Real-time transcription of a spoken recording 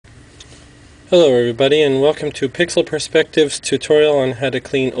Hello everybody, and welcome to Pixel Perspective's tutorial on how to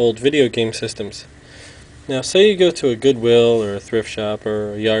clean old video game systems. Now say you go to a Goodwill or a thrift shop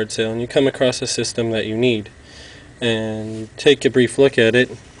or a yard sale and you come across a system that you need, and you take a brief look at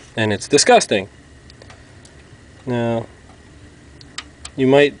it and it's disgusting. Now you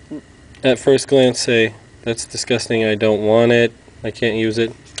might at first glance say, that's disgusting, I don't want it, I can't use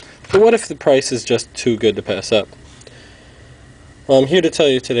it. But what if the price is just too good to pass up? Well, I'm here to tell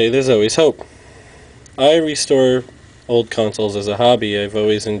you today there's always hope. I restore old consoles as a hobby. I've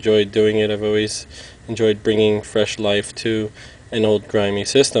always enjoyed doing it. I've always enjoyed bringing fresh life to an old grimy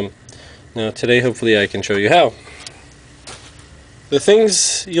system. Now today hopefully I can show you how. The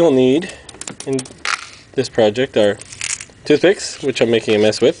things you'll need in this project are toothpicks, which I'm making a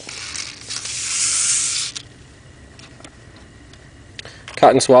mess with,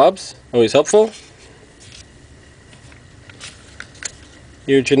 cotton swabs, always helpful,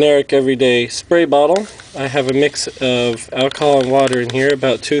 your generic everyday spray bottle. I have a mix of alcohol and water in here,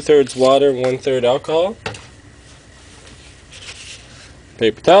 about 2/3 water, 1/3 alcohol.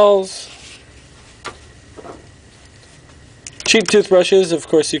 Paper towels. Cheap toothbrushes. Of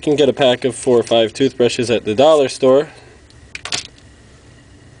course you can get a pack of 4 or 5 toothbrushes at the dollar store.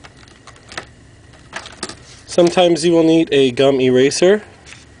 Sometimes you will need a gum eraser.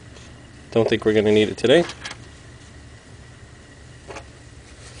 Don't think we're going to need it today.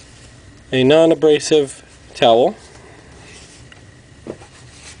 A non-abrasive towel,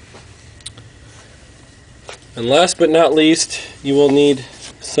 and last but not least you will need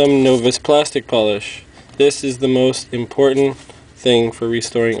some Novus plastic polish. This is the most important thing for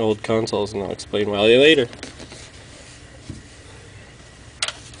restoring old consoles, and I'll explain why later.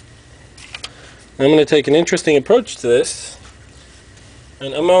 I'm going to take an interesting approach to this,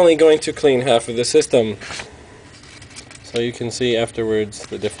 and I'm only going to clean half of the system so you can see afterwards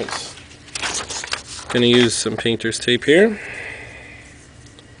the difference. I'm going to use some painter's tape here,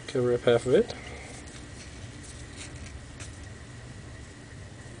 cover up half of it.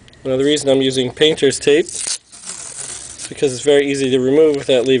 Now the reason I'm using painter's tape is because it's very easy to remove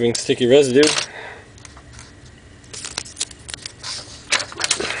without leaving sticky residue.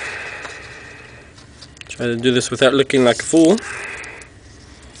 Try to do this without looking like a fool.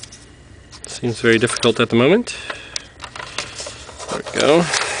 Seems very difficult at the moment. There we go.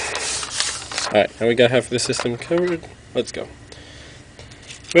 Alright, now we got half of the system covered. Let's go.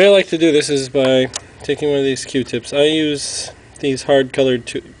 The way I like to do this is by taking one of these Q-tips. I use these hard colored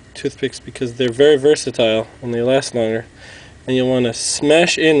toothpicks because they're very versatile and they last longer. And you'll want to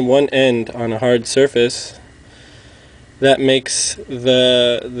smash in one end on a hard surface. That makes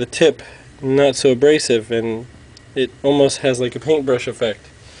the tip not so abrasive, and it almost has like a paintbrush effect.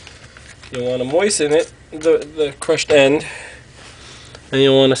 You'll want to moisten it, the crushed end. And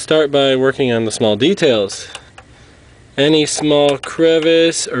you'll want to start by working on the small details. Any small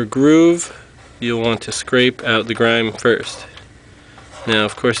crevice or groove, you'll want to scrape out the grime first. Now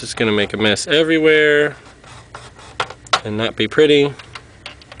of course it's going to make a mess everywhere and not be pretty,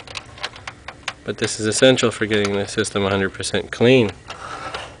 but this is essential for getting the system 100% clean.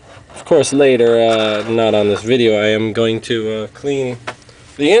 Of course later, not on this video, I am going to clean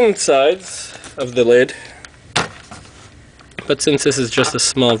the insides of the lid. But since this is just a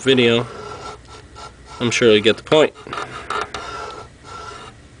small video, I'm sure you'll get the point. I'm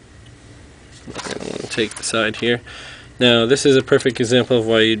going to take the side here. Now this is a perfect example of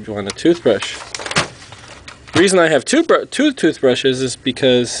why you'd want a toothbrush. The reason I have two toothbrushes is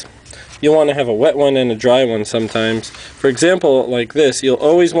because you'll want to have a wet one and a dry one sometimes. For example, like this, you'll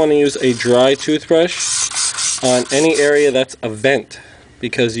always want to use a dry toothbrush on any area that's a vent,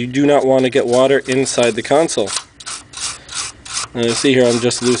 because you do not want to get water inside the console. Now you see here I'm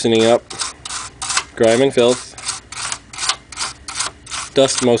just loosening up grime and filth,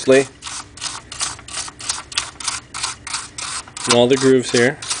 dust mostly, and all the grooves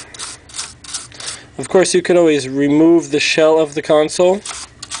here. Of course you could always remove the shell of the console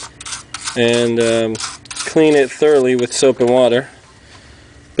and clean it thoroughly with soap and water,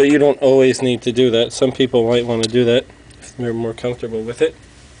 but you don't always need to do that. Some people might want to do that if they're more comfortable with it.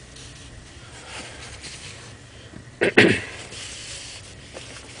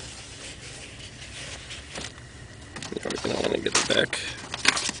 We're going to want to get the back.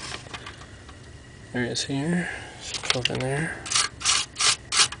 There it is here. Just pull it in there.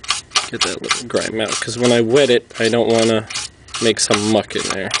 Get that little grime out, because when I wet it, I don't want to make some muck in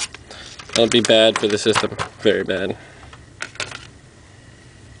there. That'll be bad for the system. Very bad.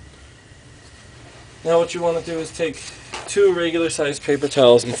 Now what you want to do is take 2 regular sized paper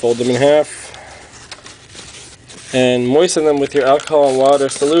towels and fold them in half. and moisten them with your alcohol and water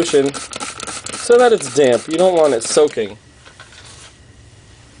solution so that it's damp. You don't want it soaking.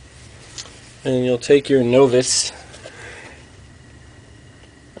 And you'll take your Novus,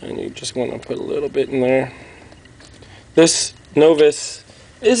 and you just want to put a little bit in there. This Novus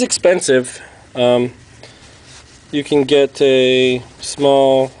is expensive. You can get a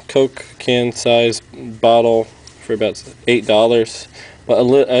small Coke can size bottle for about $8,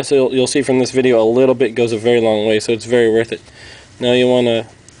 but as you'll see from this video, a little bit goes a very long way, so it's very worth it. Now you want to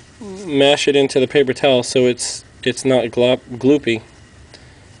mash it into the paper towel so it's not gloopy.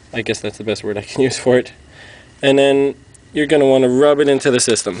 I guess that's the best word I can use for it. And then you're going to want to rub it into the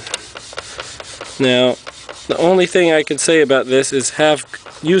system. Now, the only thing I can say about this is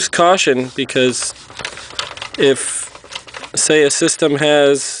use caution, because if, say, a system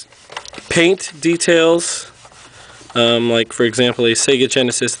has paint details, like for example a Sega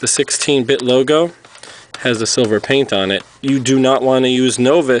Genesis, the 16-bit logo has a silver paint on it, you do not want to use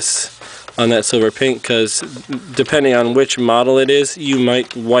Novus on that silver paint, because depending on which model it is, you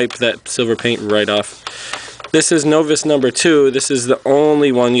might wipe that silver paint right off. This is Novus number 2. This is the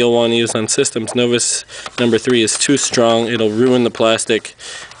only one you'll want to use on systems. Novus number 3 is too strong. It'll ruin the plastic,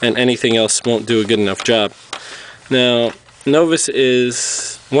 and anything else won't do a good enough job. Now, Novus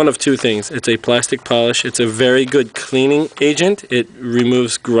is one of two things. It's a plastic polish. It's a very good cleaning agent. It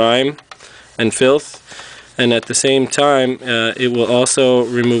removes grime and filth. And at the same time, it will also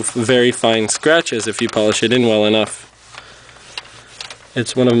remove very fine scratches if you polish it in well enough.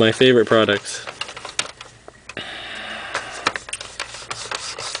 It's one of my favorite products.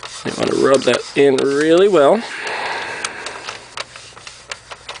 You want to rub that in really well.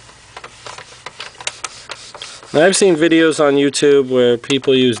 Now, I've seen videos on YouTube where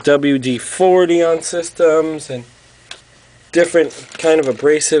people use WD-40 on systems and different kind of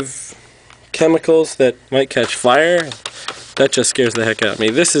abrasive chemicals that might catch fire. That just scares the heck out of me.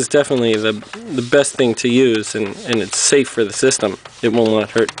 This is definitely the best thing to use, and it's safe for the system. It will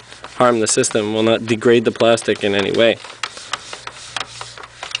not harm the system, will not degrade the plastic in any way.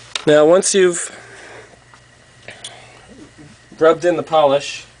 Now, once you've rubbed in the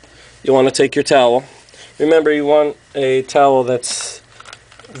polish, you want to take your towel. Remember, you want a towel that's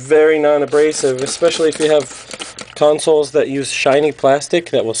very non-abrasive, especially if you have consoles that use shiny plastic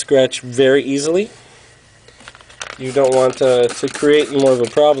that will scratch very easily. You don't want to create more of a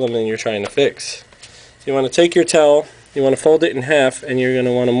problem than you're trying to fix. So you want to take your towel, you want to fold it in half, and you're going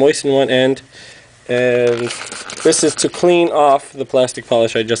to want to moisten one end, and this is to clean off the plastic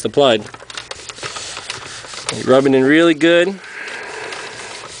polish I just applied. You rub it in really good.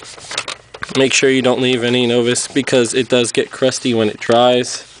 Make sure you don't leave any Novus, because it does get crusty when it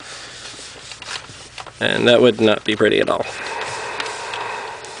dries, and that would not be pretty at all.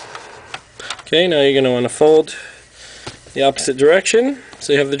 Okay, now you're going to want to fold the opposite direction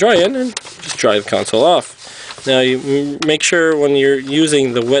so you have the dry end, and just dry the console off. Now you make sure when you're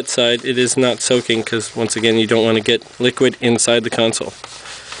using the wet side it is not soaking, because once again you don't want to get liquid inside the console.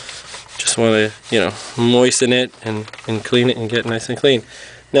 Just want to, moisten it and clean it and get nice and clean.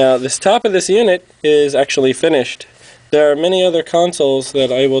 Now, this top of this unit is actually finished. There are many other consoles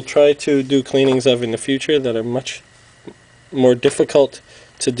that I will try to do cleanings of in the future that are much more difficult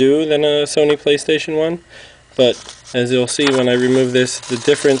to do than a Sony PlayStation 1. But as you'll see when I remove this, the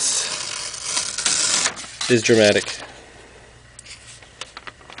difference is dramatic.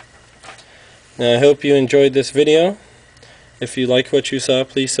 Now, I hope you enjoyed this video. If you like what you saw,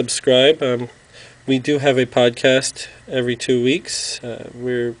 please subscribe. We do have a podcast every 2 weeks.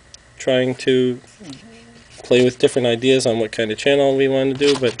 We're trying to play with different ideas on what kind of channel we want to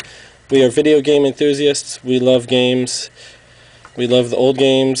do, but we are video game enthusiasts. We love games. We love the old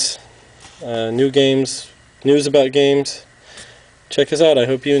games, new games, news about games. Check us out. I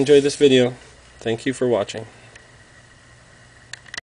hope you enjoyed this video. Thank you for watching.